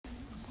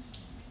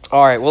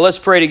All right, well, let's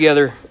pray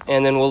together,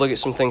 and then we'll look at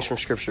some things from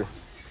Scripture.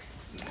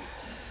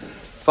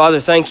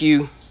 Father, thank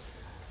you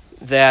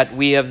that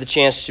we have the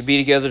chance to be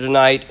together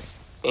tonight,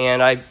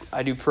 and I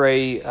do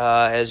pray,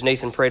 as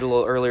Nathan prayed a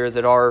little earlier,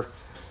 that our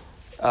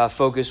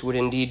focus would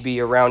indeed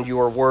be around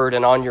your word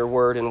and on your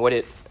word and what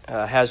it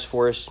has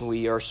for us. And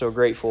we are so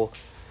grateful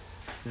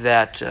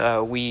that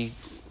we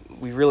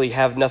really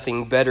have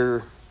nothing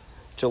better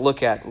to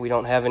look at. We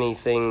don't have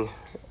anything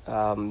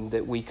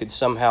that we could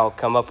somehow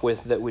come up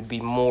with that would be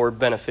more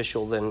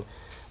beneficial than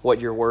what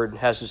your word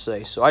has to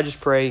say. So I just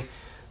pray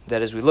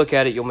that as we look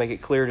at it, you'll make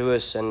it clear to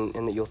us and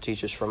that you'll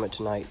teach us from it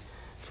tonight.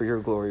 For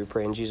your glory, we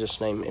pray in Jesus'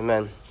 name,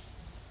 amen.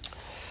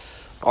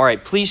 All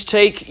right, please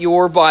take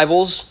your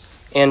Bibles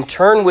and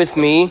turn with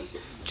me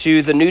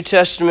to the New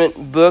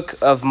Testament book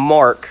of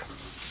Mark.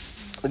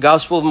 The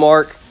Gospel of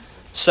Mark,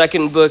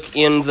 second book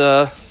in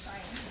the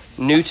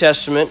New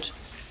Testament.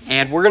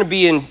 And we're going to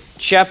be in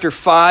chapter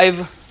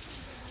 5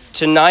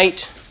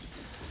 tonight.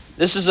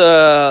 This is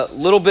a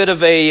little bit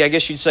of a, I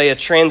guess you'd say, a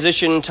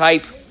transition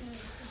type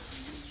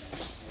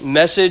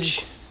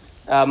message.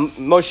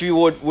 Most of you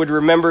would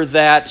remember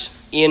that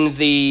in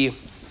the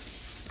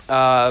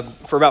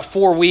for about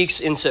 4 weeks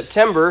in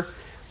September,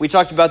 we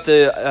talked about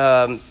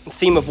the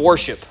theme of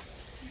worship,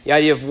 the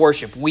idea of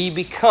worship. We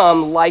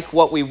become like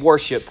what we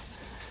worship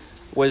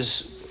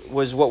was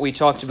what we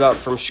talked about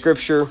from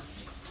Scripture.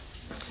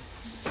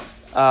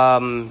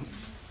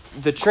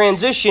 The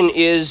transition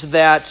is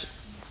that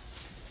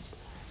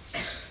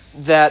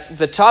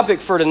the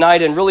topic for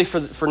tonight and really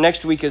for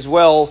next week as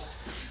well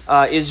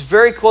is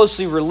very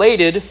closely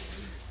related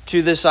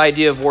to this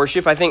idea of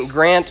worship. I think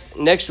Grant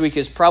next week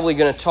is probably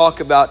going to talk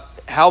about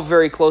how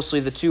very closely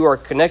the two are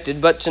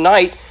connected. But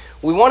tonight,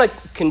 we want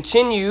to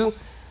continue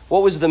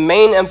what was the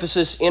main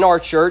emphasis in our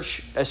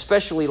church,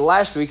 especially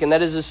last week, and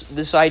that is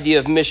this idea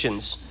of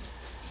missions.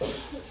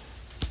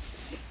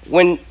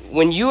 When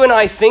you and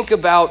I think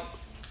about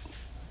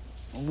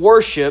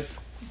worship,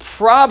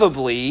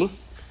 probably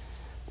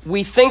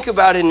we think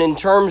about it in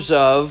terms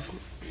of,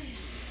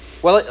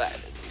 well,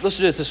 let's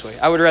do it this way.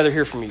 I would rather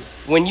hear from you.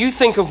 When you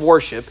think of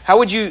worship, how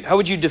would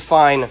you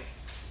define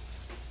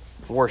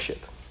worship?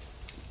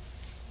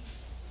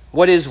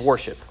 What is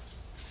worship?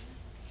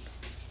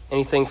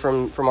 Anything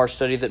from our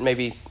study that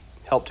maybe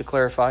help to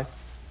clarify?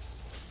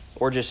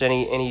 Or just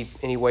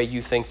any way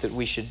you think that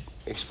we should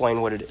explain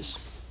what it is?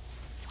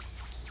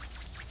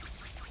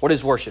 What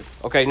is worship?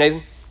 Okay,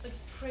 Nathan? Like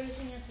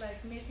praising it,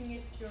 like making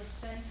it your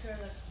center,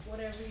 like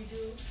whatever you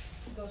do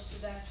goes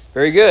to that.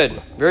 Very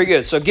good, very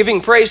good. So giving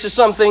praise to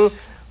something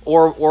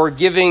or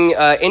giving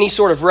any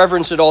sort of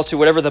reverence at all to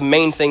whatever the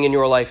main thing in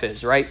your life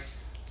is, right?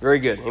 Very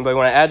good. Anybody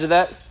want to add to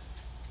that?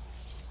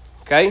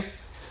 Okay.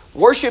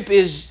 Worship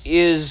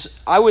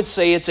is, I would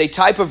say, it's a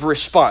type of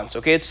response,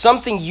 okay? It's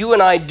something you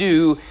and I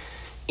do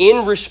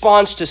in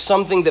response to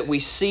something that we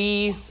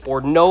see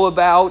or know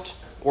about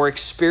or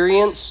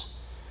experience.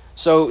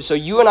 So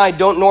you and I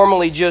don't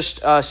normally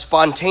just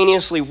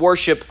spontaneously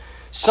worship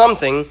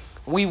something.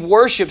 We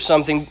worship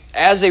something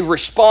as a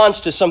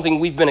response to something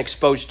we've been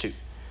exposed to.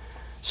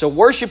 So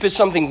worship is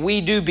something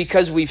we do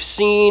because we've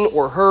seen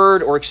or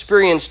heard or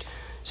experienced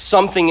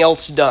something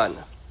else done.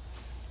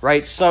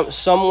 Right?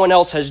 Someone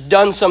else has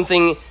done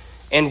something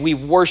and we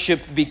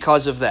worship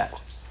because of that.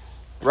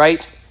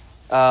 Right?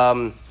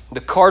 The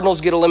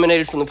Cardinals get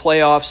eliminated from the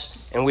playoffs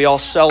and we all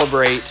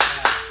celebrate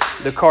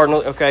the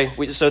Cardinals. Okay,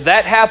 so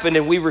that happened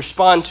and we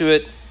respond to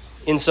it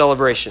in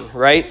celebration.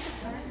 Right?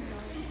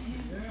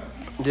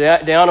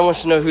 Deanna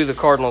wants to know who the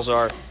Cardinals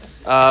are.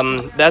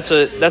 That's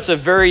a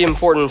very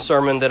important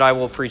sermon that I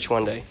will preach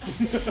one day.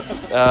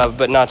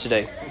 But not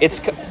today.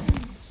 It's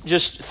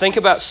just think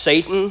about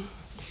Satan.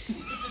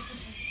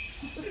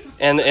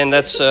 And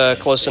that's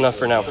close enough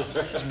for now.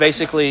 It's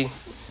basically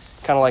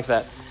kind of like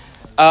that.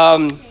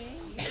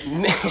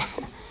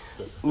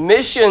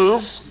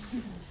 Missions,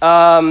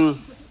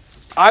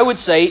 I would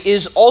say,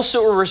 is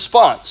also a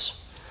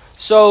response.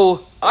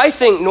 So I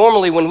think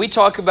normally when we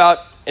talk about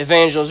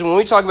evangelism, when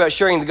we talk about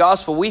sharing the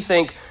gospel, we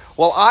think,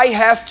 well, I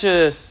have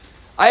to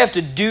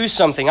do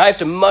something. I have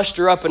to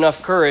muster up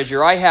enough courage,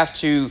 or I have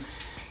to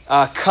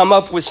come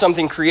up with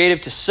something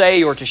creative to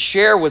say or to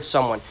share with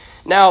someone.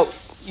 Now,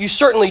 you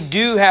certainly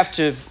do have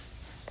to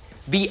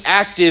be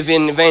active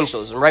in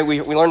evangelism, right?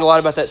 We learned a lot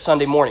about that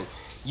Sunday morning.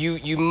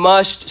 You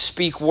must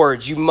speak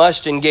words. You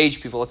must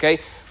engage people, okay?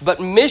 But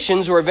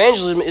missions or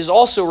evangelism is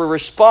also a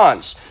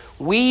response.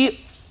 We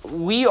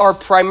are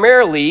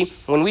primarily,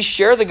 when we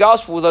share the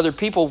gospel with other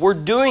people, we're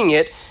doing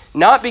it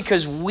not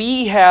because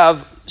we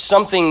have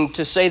something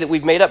to say that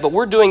we've made up, but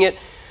we're doing it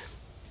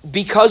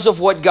because of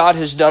what God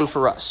has done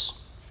for us.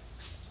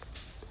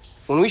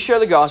 When we share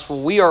the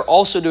gospel, we are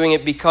also doing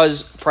it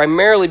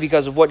primarily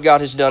because of what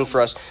God has done for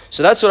us.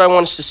 So that's what I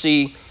want us to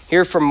see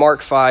here from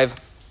Mark 5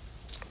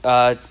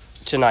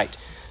 tonight.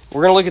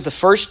 We're going to look at the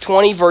first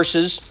 20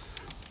 verses,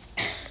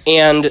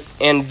 and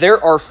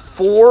there are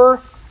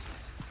 4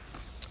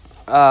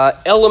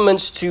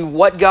 elements to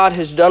what God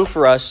has done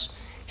for us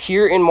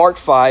here in Mark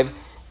 5.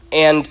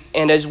 And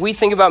as we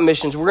think about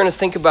missions, we're going to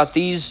think about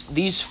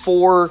these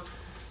four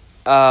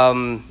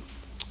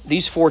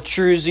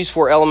truths, these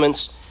four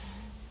elements,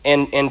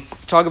 and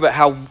talk about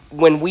how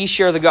when we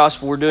share the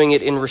gospel, we're doing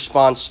it in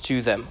response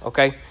to them,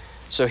 okay?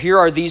 So here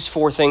are these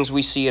four things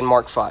we see in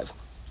Mark 5.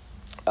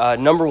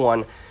 Number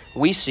one,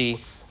 we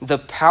see the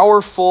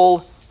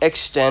powerful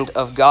extent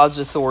of God's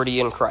authority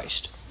in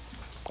Christ.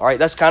 All right,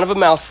 that's kind of a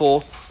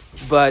mouthful,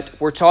 but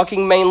we're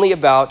talking mainly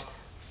about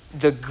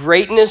the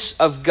greatness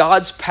of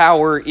God's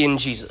power in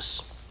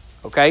Jesus.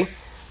 Okay?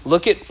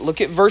 Look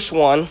at verse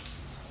 1,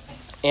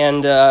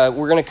 and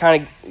we're going to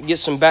kind of get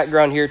some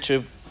background here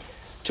to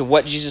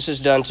what Jesus has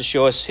done to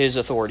show us his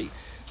authority.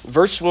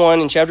 Verse 1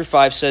 in chapter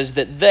 5 says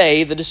that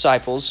they, the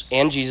disciples,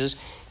 and Jesus,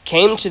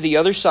 came to the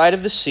other side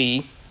of the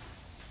sea,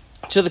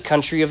 to the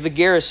country of the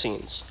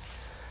Gerasenes.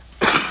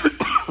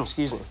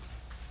 Excuse me.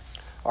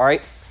 All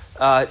right?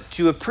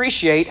 To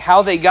appreciate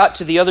how they got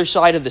to the other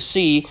side of the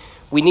sea,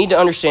 we need to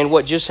understand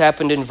what just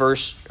happened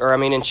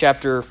in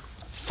chapter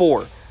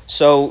 4.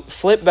 So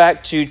flip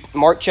back to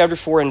Mark chapter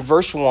 4 and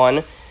verse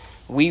 1.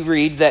 We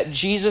read that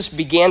Jesus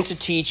began to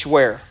teach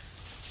where?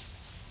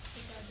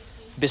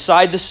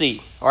 Beside the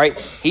sea. All right?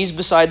 He's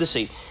beside the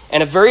sea.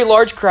 And a very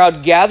large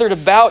crowd gathered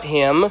about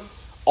him,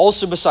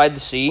 also beside the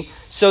sea,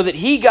 so that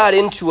he got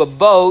into a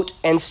boat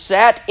and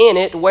sat in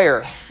it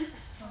where?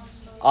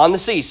 On the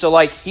sea. So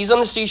he's on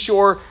the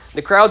seashore.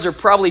 The crowds are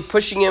probably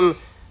pushing him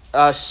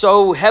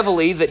so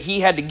heavily that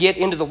he had to get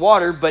into the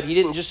water, but he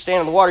didn't just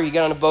stand in the water. He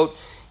got on a boat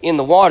in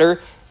the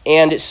water.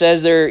 And it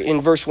says there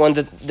in verse 1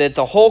 that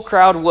the whole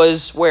crowd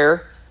was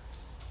where?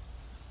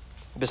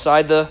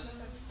 Beside the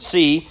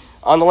sea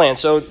on the land.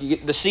 So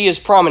the sea is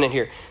prominent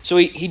here. So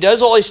he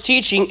does all his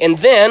teaching, and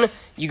then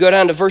you go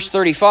down to verse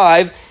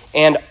 35,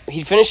 and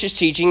he finished his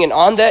teaching, and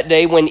on that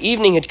day when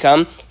evening had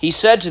come, he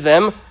said to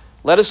them,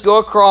 let us go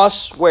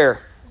across where?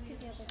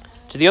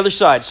 To the other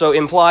side. So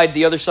implied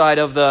the other side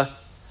of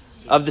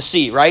the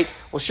sea, right?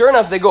 Well, sure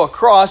enough, they go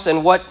across,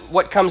 and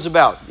what comes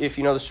about, if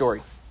you know the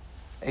story?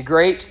 A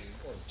great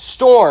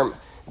storm.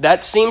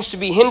 That seems to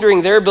be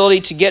hindering their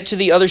ability to get to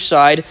the other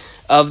side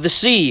of the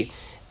sea.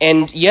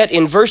 And yet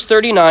in verse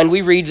 39,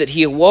 we read that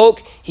he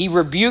awoke, he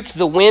rebuked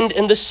the wind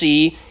and the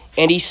sea,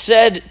 and he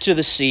said to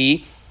the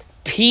sea,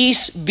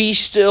 peace, be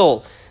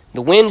still.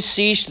 The wind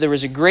ceased, there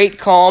was a great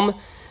calm.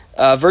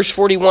 Verse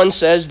 41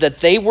 says that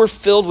they were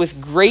filled with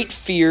great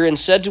fear and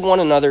said to one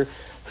another,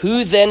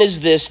 who then is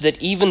this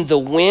that even the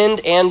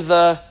wind and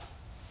the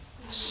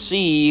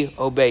sea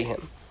obey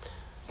him?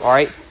 All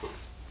right.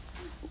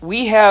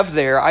 We have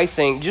there, I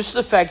think, just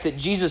the fact that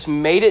Jesus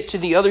made it to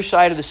the other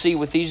side of the sea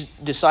with these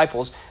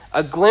disciples,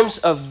 a glimpse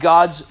of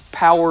God's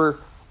power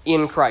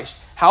in Christ.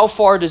 How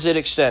far does it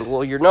extend?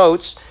 Well, your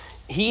notes,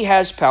 he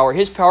has power.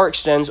 His power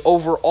extends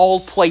over all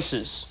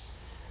places.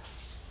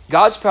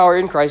 God's power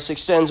in Christ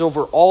extends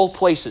over all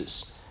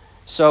places.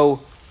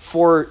 So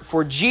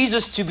for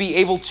Jesus to be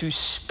able to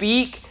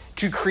speak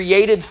to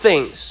created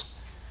things,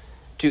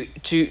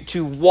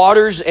 to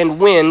waters and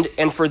wind,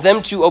 and for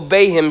them to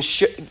obey him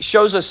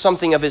shows us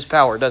something of his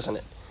power, doesn't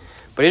it?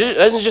 But it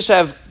doesn't just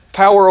have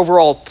power over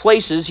all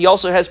places, he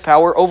also has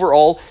power over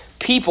all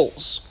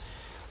peoples.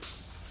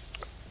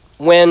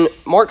 When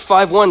Mark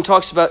 5:1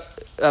 talks about,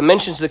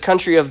 mentions the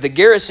country of the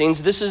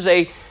Gerasenes, this is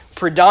a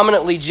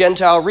predominantly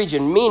Gentile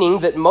region, meaning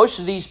that most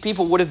of these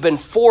people would have been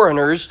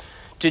foreigners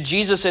to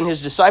Jesus and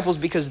his disciples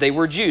because they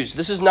were Jews.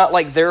 This is not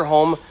like their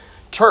home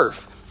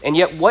turf. And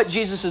yet what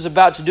Jesus is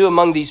about to do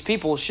among these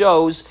people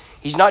shows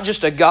he's not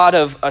just a God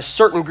of a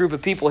certain group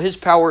of people. His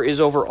power is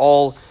over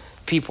all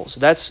peoples.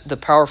 That's the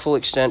powerful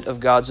extent of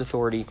God's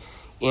authority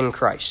in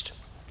Christ.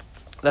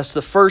 That's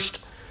the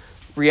first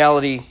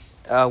reality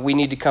we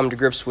need to come to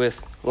grips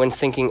with when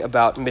thinking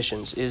about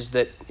missions, is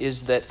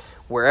that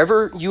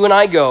wherever you and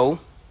I go,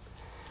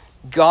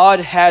 God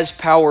has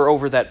power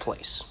over that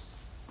place.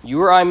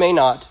 You or I may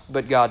not,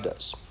 but God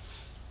does.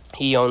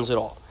 He owns it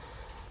all.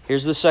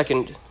 Here's the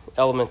second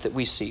element that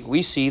we see.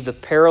 We see the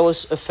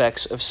perilous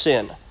effects of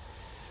sin.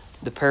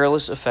 The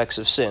perilous effects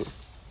of sin.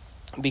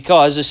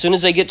 Because as soon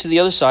as they get to the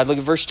other side, look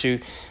at verse 2,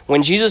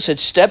 when Jesus had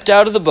stepped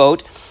out of the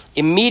boat,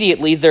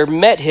 immediately there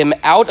met him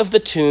out of the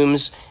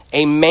tombs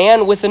a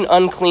man with an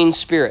unclean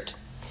spirit.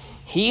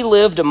 He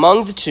lived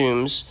among the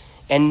tombs,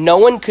 and no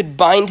one could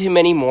bind him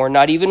anymore,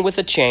 not even with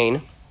a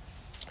chain.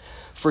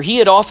 For he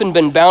had often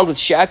been bound with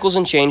shackles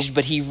and chains,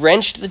 but he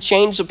wrenched the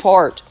chains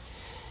apart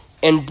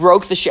and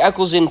broke the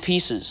shackles in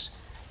pieces.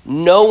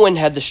 No one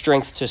had the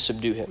strength to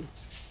subdue him.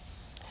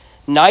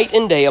 Night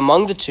and day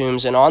among the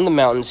tombs and on the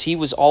mountains, he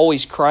was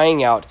always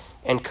crying out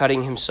and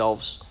cutting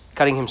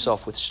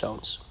himself with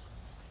stones.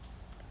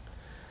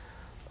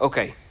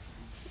 Okay.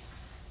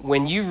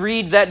 When you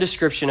read that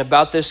description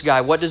about this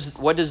guy, what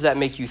does that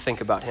make you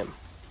think about him?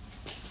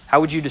 How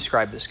would you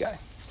describe this guy?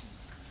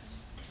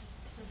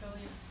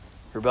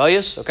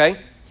 Rebellious, okay?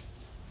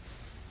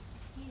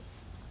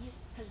 He's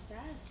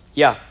possessed.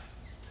 Yeah.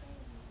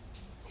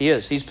 He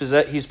is. He's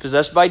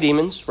possessed by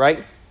demons,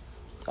 right?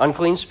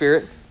 Unclean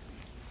spirit.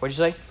 What'd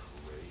you say?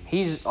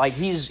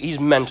 He's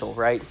mental,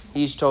 right?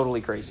 He's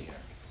totally crazy.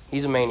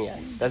 He's a maniac.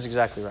 That's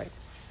exactly right.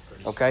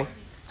 Okay?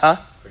 Huh?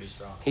 Pretty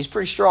strong. He's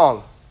pretty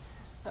strong.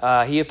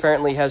 He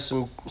apparently has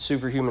some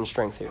superhuman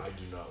strength here. I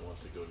do not want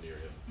to go near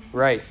him.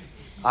 Right.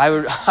 I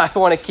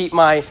want to keep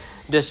my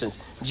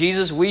distance.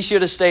 Jesus, we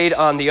should have stayed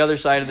on the other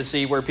side of the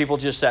sea where people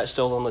just sat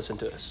still and listened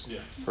to us. Yeah.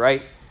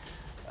 Right?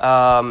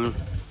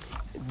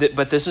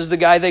 But this is the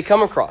guy they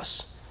come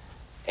across.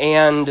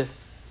 And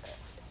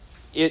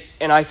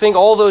I think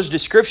all those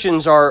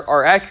descriptions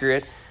are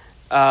accurate.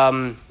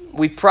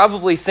 You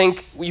probably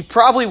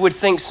would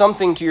think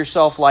something to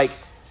yourself like,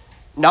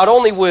 not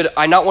only would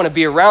I not want to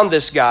be around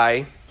this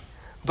guy,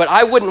 but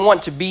I wouldn't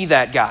want to be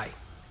that guy.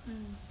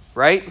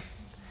 Right?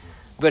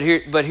 But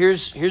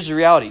here's the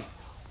reality.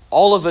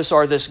 All of us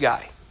are this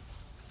guy.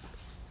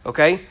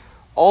 Okay?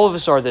 All of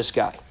us are this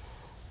guy.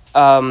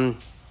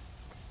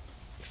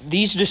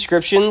 These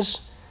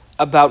descriptions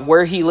about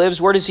where he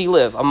lives, where does he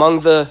live?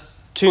 Among the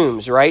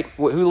tombs, right?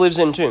 Who lives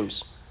in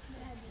tombs?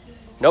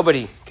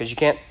 Nobody, because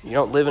you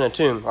don't live in a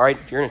tomb. All right?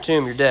 If you're in a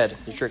tomb, you're dead.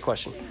 It's a trick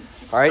question.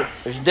 All right?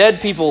 There's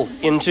dead people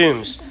in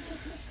tombs.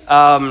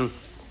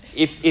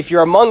 If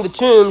you're among the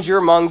tombs, you're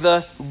among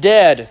the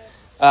dead.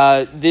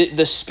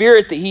 The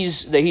spirit that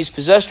he's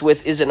possessed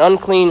with is an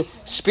unclean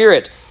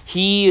spirit.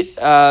 He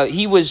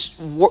was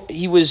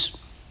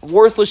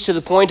worthless to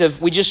the point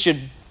of we just should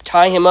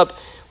tie him up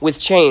with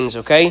chains.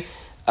 Okay,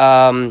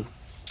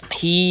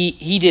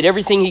 he did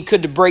everything he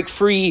could to break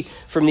free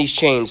from these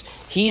chains.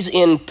 He's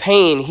in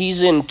pain.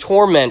 He's in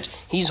torment.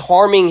 He's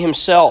harming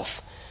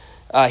himself.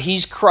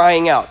 He's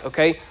crying out.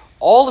 Okay,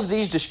 all of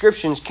these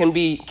descriptions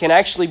can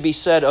actually be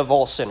said of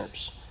all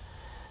sinners.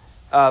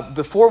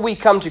 Before we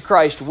come to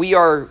Christ,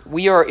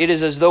 it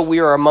is as though we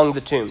are among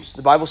the tombs.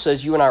 The Bible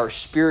says you and I are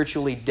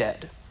spiritually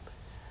dead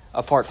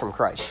apart from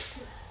Christ.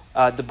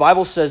 The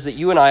Bible says that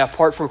you and I,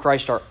 apart from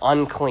Christ, are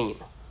unclean.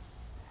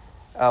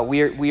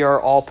 We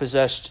are all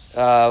possessed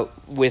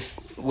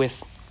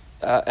with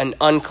an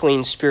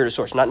unclean spirit of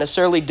sorts. Not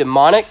necessarily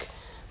demonic,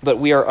 but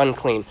we are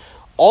unclean.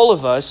 All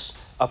of us,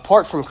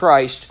 apart from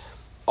Christ,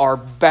 are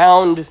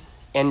bound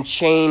and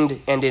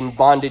chained and in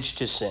bondage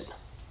to sin.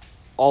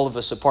 All of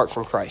us apart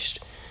from Christ.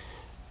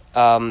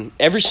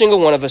 Every single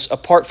one of us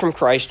apart from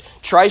Christ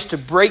tries to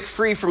break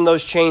free from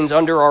those chains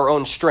under our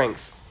own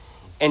strength.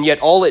 And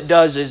yet all it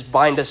does is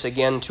bind us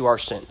again to our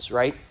sins,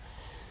 right?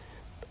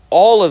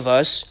 All of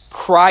us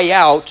cry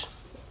out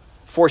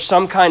for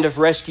some kind of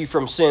rescue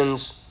from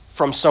sins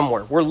from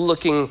somewhere. We're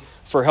looking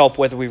for help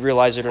whether we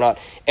realize it or not.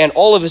 And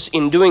all of us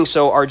in doing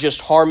so are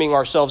just harming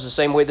ourselves the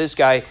same way this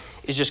guy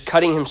is just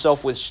cutting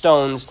himself with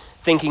stones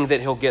thinking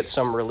that he'll get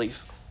some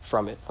relief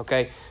from it,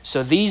 okay?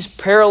 So these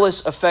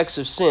perilous effects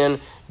of sin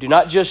do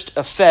not just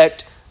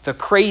affect the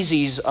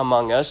crazies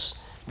among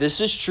us.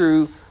 This is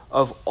true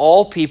of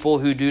all people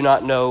who do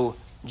not know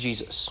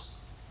Jesus.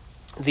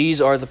 These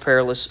are the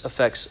perilous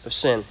effects of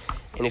sin.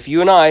 And if you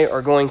and I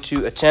are going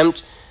to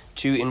attempt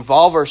to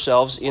involve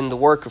ourselves in the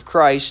work of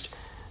Christ,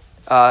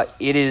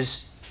 it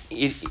is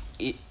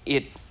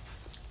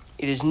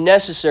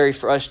necessary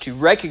for us to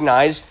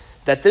recognize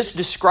that this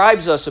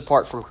describes us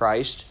apart from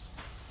Christ,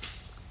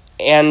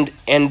 and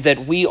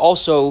that we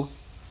also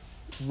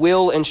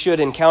will and should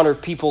encounter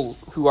people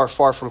who are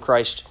far from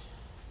Christ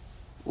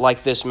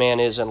like this man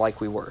is and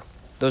like we were.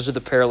 Those are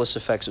the perilous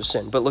effects of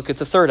sin. But look at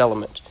the third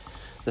element.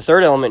 The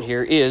third element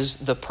here is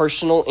the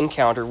personal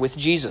encounter with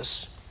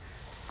Jesus.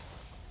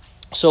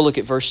 So look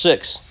at verse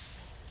 6.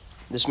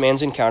 This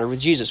man's encounter with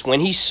Jesus. When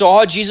he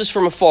saw Jesus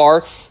from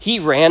afar, he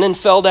ran and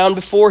fell down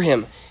before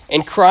him,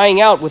 and crying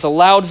out with a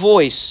loud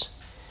voice,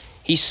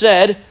 he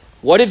said,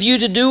 "What have you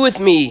to do with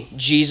me,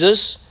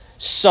 Jesus,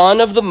 Son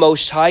of the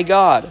Most High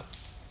God?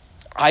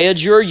 I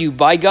adjure you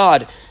by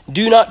God,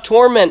 do not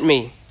torment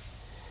me."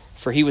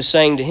 For he was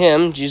saying to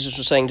him, Jesus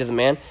was saying to the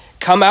man,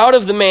 "Come out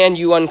of the man,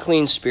 you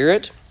unclean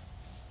spirit."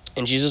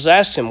 And Jesus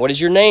asked him, "What is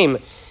your name?"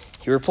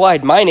 He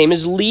replied, "My name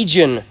is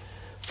Legion,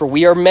 for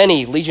we are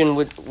many." Legion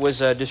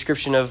was a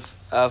description of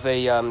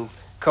a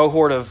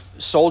cohort of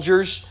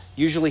soldiers,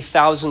 usually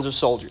thousands of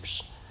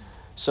soldiers.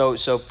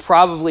 So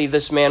probably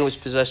this man was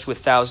possessed with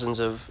thousands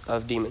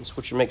of demons,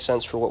 which would make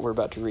sense for what we're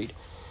about to read.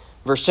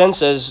 Verse 10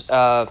 says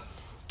that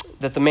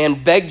the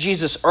man begged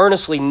Jesus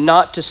earnestly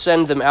not to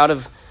send them out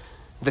of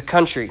the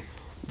country.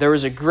 There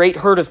was a great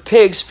herd of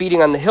pigs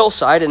feeding on the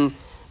hillside, and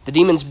the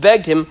demons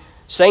begged him,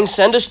 saying,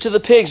 "Send us to the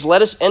pigs,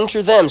 let us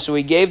enter them." So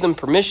he gave them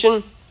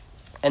permission,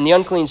 and the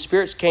unclean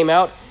spirits came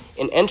out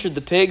and entered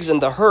the pigs,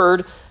 and the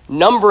herd,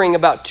 numbering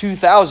about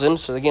 2,000,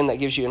 so again that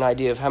gives you an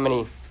idea of how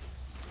many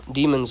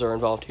demons are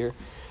involved here,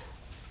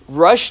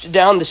 rushed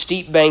down the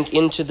steep bank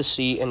into the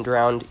sea and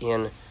drowned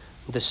in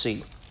the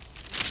sea.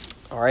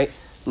 All right,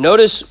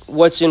 notice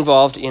what's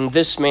involved in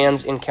this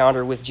man's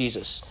encounter with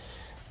Jesus.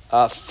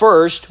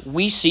 First,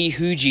 we see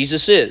who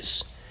Jesus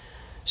is.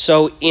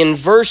 So in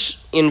verse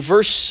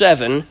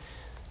 7,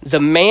 the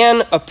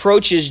man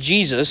approaches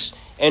Jesus,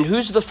 and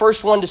who's the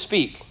first one to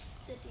speak?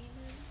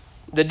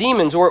 The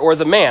demons, or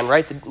the man,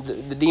 right?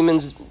 The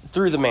demons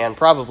through the man,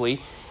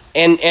 probably.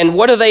 And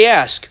what do they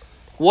ask?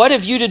 "What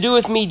have you to do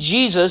with me,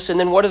 Jesus?" And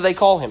then what do they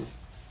call him?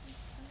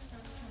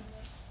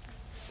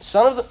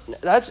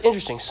 That's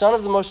interesting. Son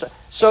of the Most High.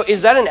 So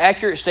is that an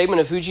accurate statement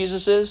of who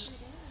Jesus is?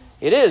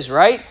 It is,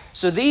 right?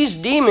 So these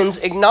demons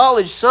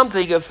acknowledge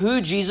something of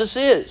who Jesus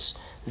is.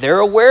 They're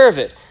aware of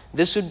it.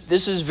 This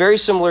is very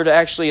similar to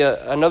actually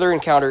another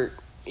encounter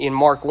in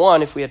Mark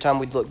 1, if we had time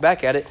we'd look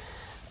back at it,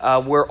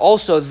 where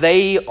also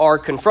they are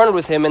confronted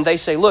with him and they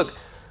say, look,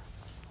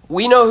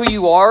 we know who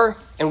you are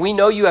and we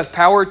know you have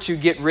power to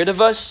get rid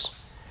of us,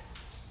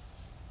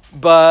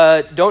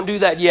 but don't do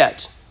that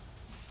yet.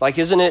 Like,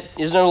 isn't it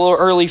a little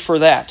early for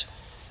that?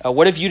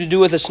 What have you to do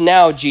with us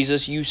now,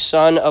 Jesus, you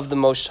Son of the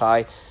Most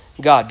High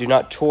God? Do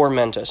not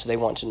torment us, they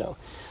want to know.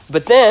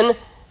 But then,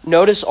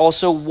 notice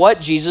also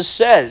what Jesus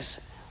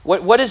says.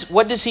 What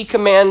does he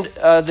command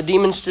the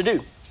demons to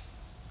do?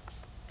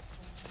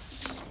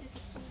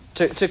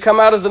 To come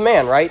out of the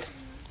man, right?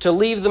 To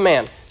leave the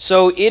man.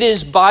 So it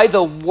is by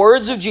the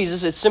words of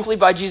Jesus, it's simply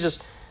by Jesus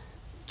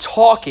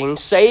talking,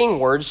 saying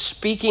words,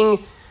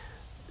 speaking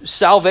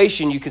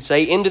salvation, you could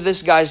say, into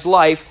this guy's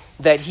life,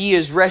 that he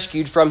is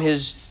rescued from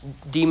his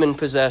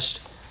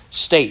demon-possessed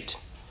state,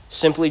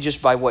 simply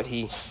just by what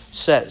he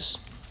says,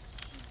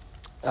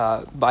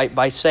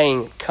 by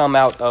saying, come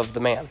out of the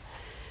man.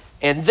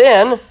 And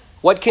then,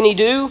 what can he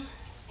do?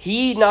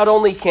 He not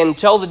only can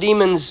tell the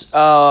demons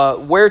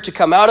where to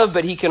come out of,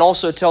 but he can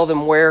also tell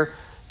them where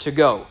to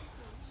go.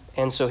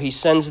 And so he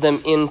sends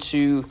them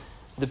into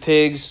the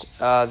pigs.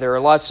 There are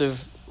lots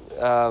of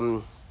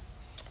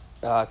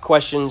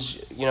questions,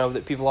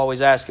 that people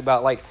always ask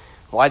about, like,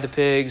 why the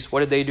pigs? What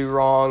did they do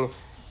wrong?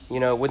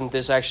 Wouldn't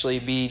this actually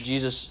be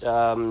Jesus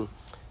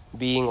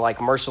being like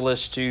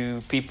merciless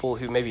to people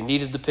who maybe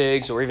needed the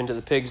pigs, or even to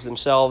the pigs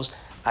themselves?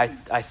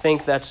 I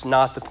think that's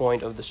not the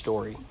point of the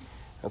story.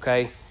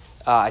 Okay,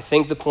 I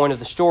think the point of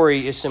the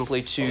story is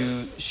simply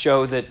to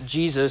show that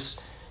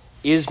Jesus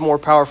is more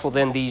powerful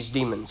than these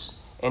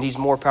demons, and he's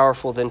more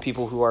powerful than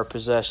people who are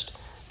possessed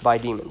by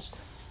demons.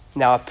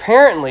 Now,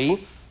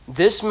 apparently,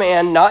 this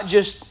man not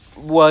just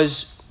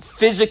was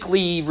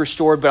physically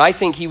restored, but I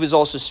think he was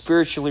also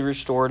spiritually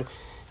restored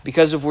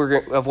because of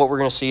what we're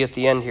going to see at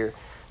the end here.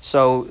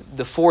 So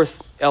the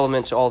fourth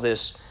element to all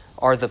this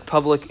are the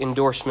public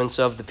endorsements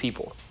of the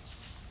people.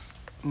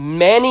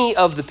 Many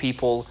of the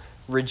people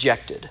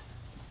rejected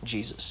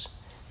Jesus.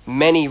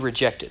 Many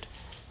rejected.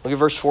 Look at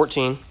verse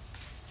 14.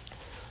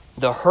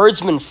 The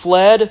herdsmen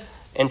fled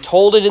and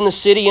told it in the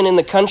city and in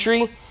the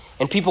country,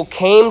 and people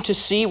came to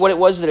see what it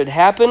was that had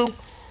happened.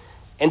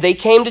 And they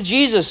came to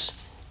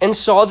Jesus and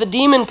saw the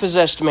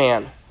demon-possessed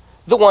man,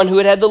 the one who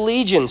had had the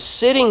legion,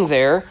 sitting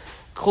there,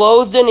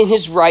 clothed and in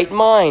his right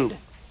mind.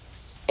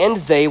 And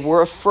they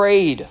were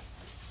afraid.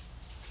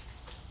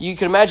 You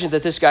can imagine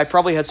that this guy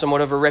probably had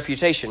somewhat of a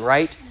reputation,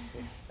 right?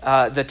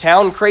 The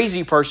town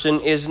crazy person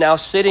is now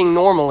sitting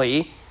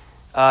normally,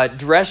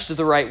 dressed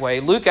the right way.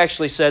 Luke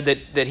actually said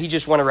that he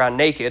just went around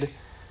naked.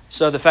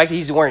 So the fact that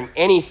he's wearing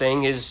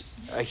anything is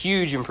a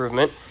huge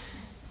improvement.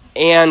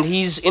 And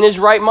he's in his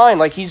right mind,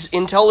 like he's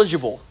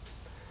intelligible.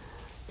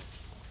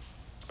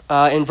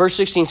 In verse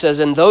 16 says,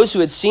 and those who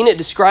had seen it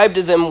described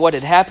to them what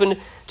had happened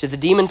to the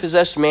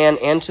demon-possessed man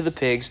and to the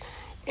pigs.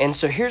 And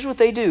so here's what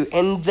they do.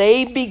 And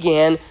they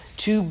began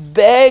to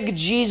beg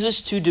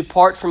Jesus to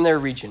depart from their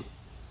region.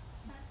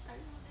 That's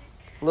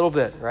ironic. A little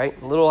bit, right?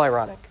 A little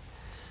ironic.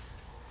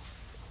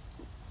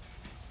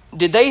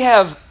 Did they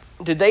have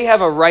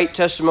a right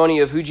testimony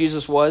of who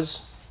Jesus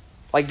was?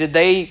 Like, did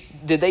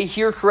they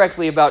hear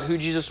correctly about who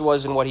Jesus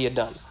was and what he had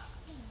done?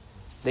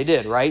 They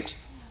did, right?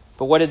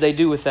 But what did they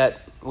do with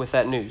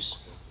that news?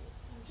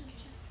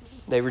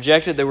 They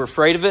rejected. They were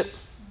afraid of it,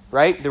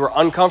 right? They were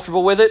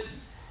uncomfortable with it,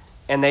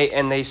 and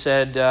they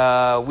said,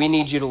 "We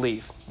need you to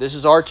leave. This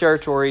is our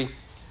territory.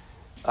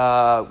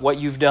 What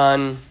you've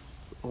done,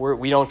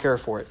 we don't care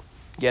for it.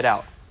 Get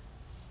out."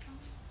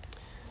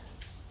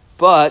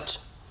 But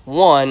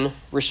one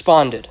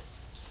responded.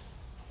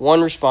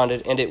 One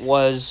responded, and it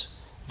was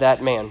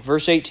that man.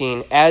 Verse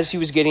 18, as he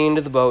was getting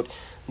into the boat,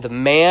 the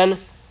man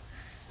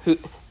who...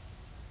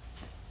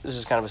 This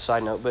is kind of a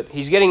side note, but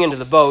he's getting into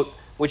the boat,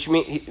 which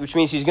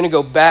means he's going to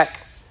go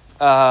back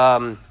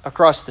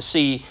across the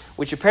sea,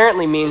 which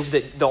apparently means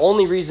that the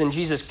only reason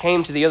Jesus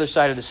came to the other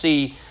side of the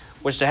sea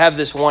was to have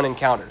this one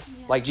encounter.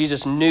 Like,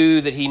 Jesus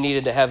knew that he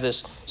needed to have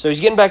this. So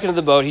he's getting back into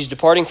the boat. He's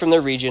departing from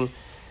their region.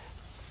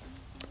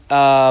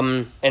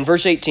 And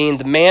verse 18,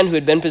 the man who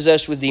had been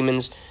possessed with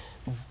demons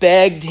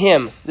begged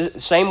him,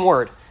 same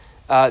word.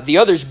 The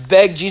others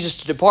begged Jesus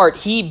to depart.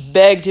 He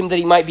begged him that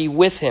he might be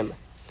with him.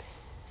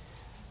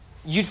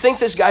 You'd think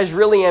this guy's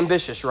really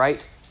ambitious,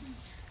 right?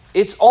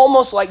 It's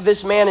almost like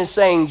this man is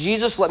saying,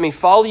 Jesus, let me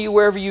follow you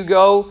wherever you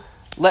go.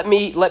 Let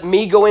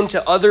me go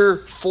into other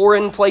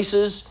foreign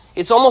places.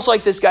 It's almost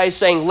like this guy is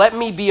saying, let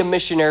me be a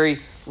missionary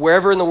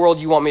wherever in the world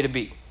you want me to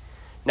be.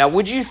 Now,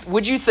 would you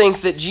think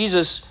that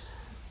Jesus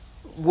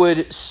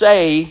would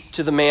say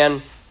to the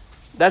man,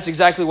 that's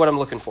exactly what I'm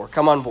looking for.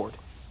 Come on board.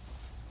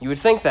 You would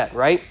think that,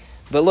 right?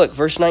 But look,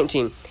 verse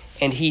 19.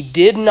 And he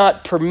did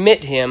not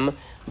permit him,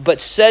 but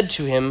said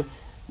to him,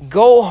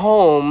 go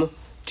home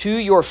to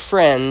your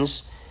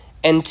friends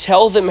and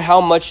tell them how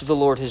much the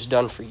Lord has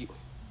done for you.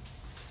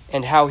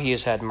 and how he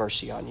has had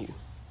mercy on you.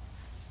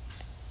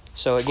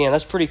 So again,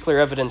 that's pretty clear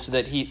evidence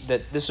that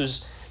this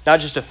was not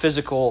just a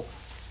physical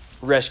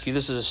rescue,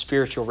 this is a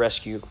spiritual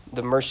rescue,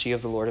 the mercy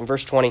of the Lord. In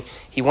verse 20,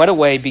 he went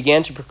away,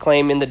 began to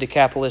proclaim in the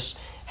Decapolis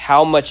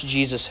how much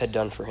Jesus had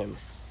done for him,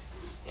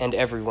 and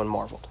everyone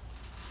marveled.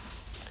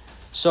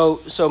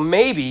 So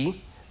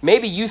maybe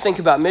you think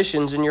about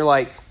missions and you're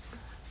like,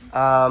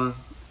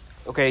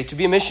 okay, to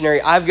be a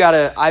missionary, I've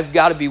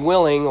got to be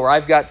willing, or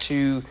I've got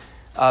to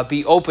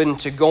be open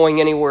to going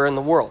anywhere in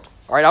the world.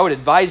 All right, I would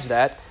advise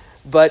that,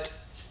 but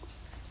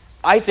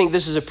I think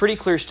this is a pretty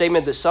clear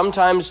statement that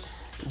sometimes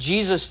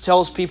Jesus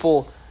tells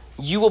people,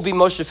 you will be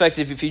most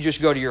effective if you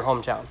just go to your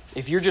hometown.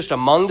 If you're just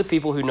among the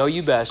people who know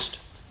you best,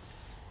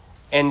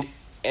 and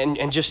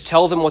just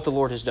tell them what the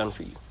Lord has done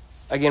for you.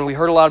 Again, we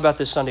heard a lot about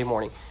this Sunday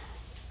morning.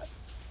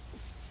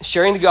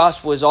 Sharing the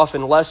gospel is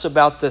often less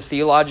about the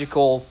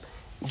theological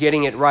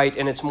getting it right,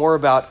 and it's more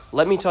about,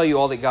 let me tell you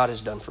all that God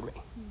has done for me.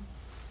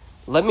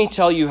 Let me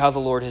tell you how the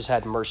Lord has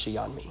had mercy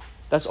on me.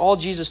 That's all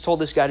Jesus told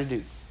this guy to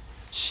do.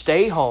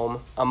 Stay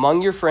home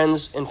among your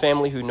friends and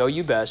family who know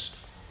you best,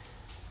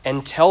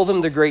 and tell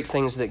them the great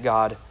things that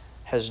God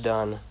has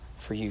done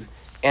for you.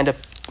 And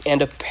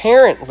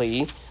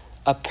apparently,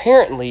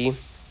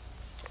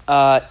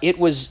 it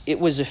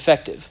was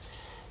effective,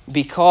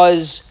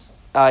 because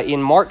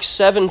in Mark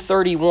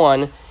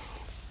 7:31,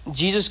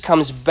 Jesus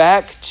comes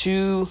back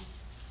to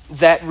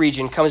that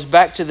region, comes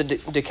back to the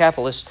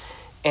Decapolis,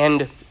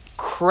 and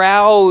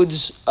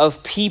crowds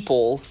of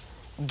people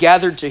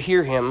gathered to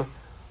hear him,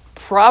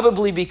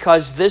 probably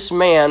because this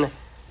man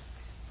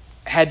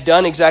had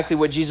done exactly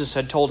what Jesus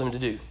had told him to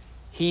do.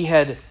 He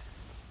had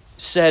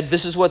said,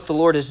 this is what the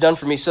Lord has done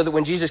for me, so that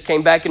when Jesus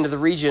came back into the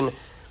region,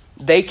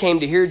 they came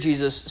to hear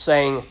Jesus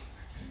saying,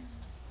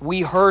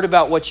 we heard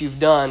about what you've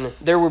done.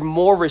 They were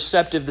more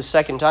receptive the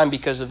second time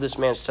because of this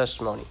man's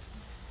testimony,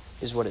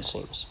 is what it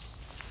seems.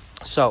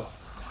 So,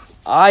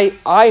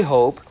 I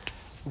hope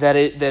that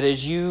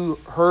as you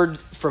heard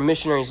from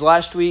missionaries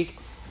last week,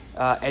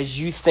 as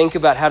you think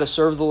about how to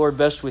serve the Lord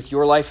best with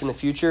your life in the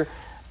future,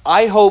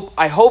 I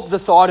hope the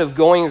thought of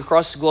going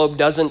across the globe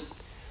doesn't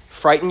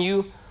frighten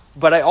you,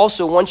 but I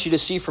also want you to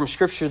see from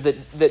Scripture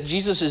that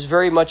Jesus is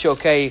very much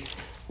okay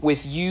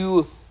with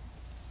you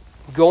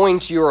going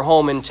to your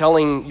home and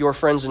telling your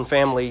friends and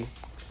family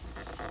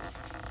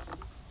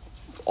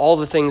all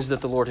the things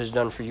that the Lord has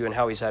done for you and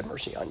how he's had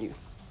mercy on you.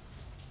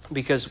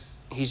 Because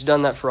he's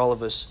done that for all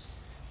of us,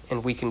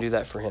 and we can do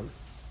that for him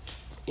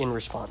in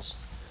response.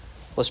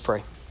 Let's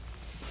pray.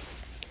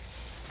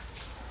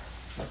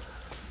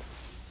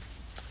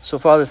 So,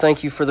 Father,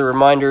 thank you for the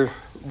reminder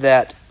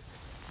that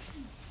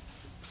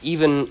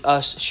even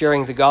us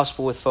sharing the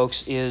gospel with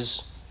folks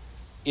is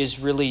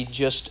really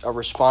just a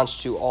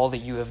response to all that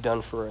you have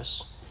done for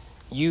us.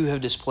 You have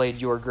displayed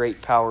your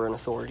great power and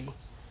authority.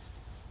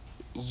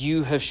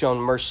 You have shown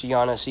mercy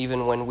on us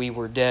even when we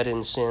were dead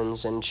in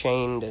sins and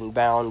chained and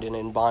bound and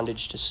in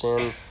bondage to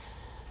sin.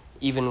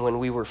 Even when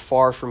we were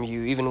far from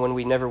you, even when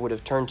we never would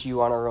have turned to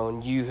you on our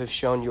own, you have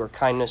shown your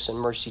kindness and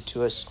mercy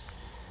to us.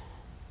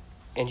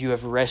 And you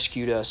have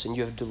rescued us, and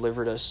you have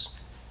delivered us.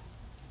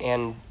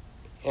 And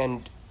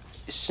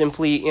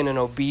simply in an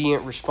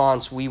obedient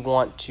response, we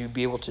want to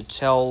be able to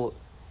tell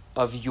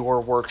of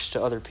your works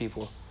to other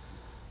people.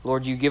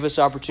 Lord, you give us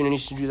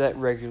opportunities to do that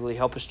regularly.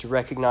 Help us to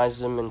recognize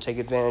them and take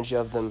advantage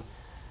of them.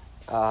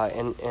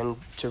 And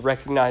to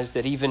recognize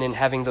that even in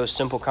having those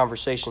simple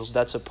conversations,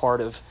 that's a part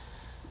of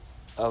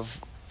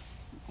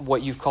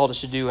what you've called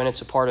us to do, and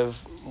it's a part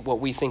of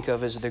what we think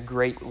of as the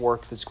great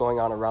work that's going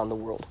on around the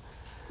world.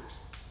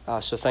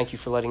 So thank you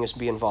for letting us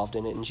be involved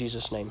in it. In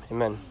Jesus' name,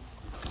 amen.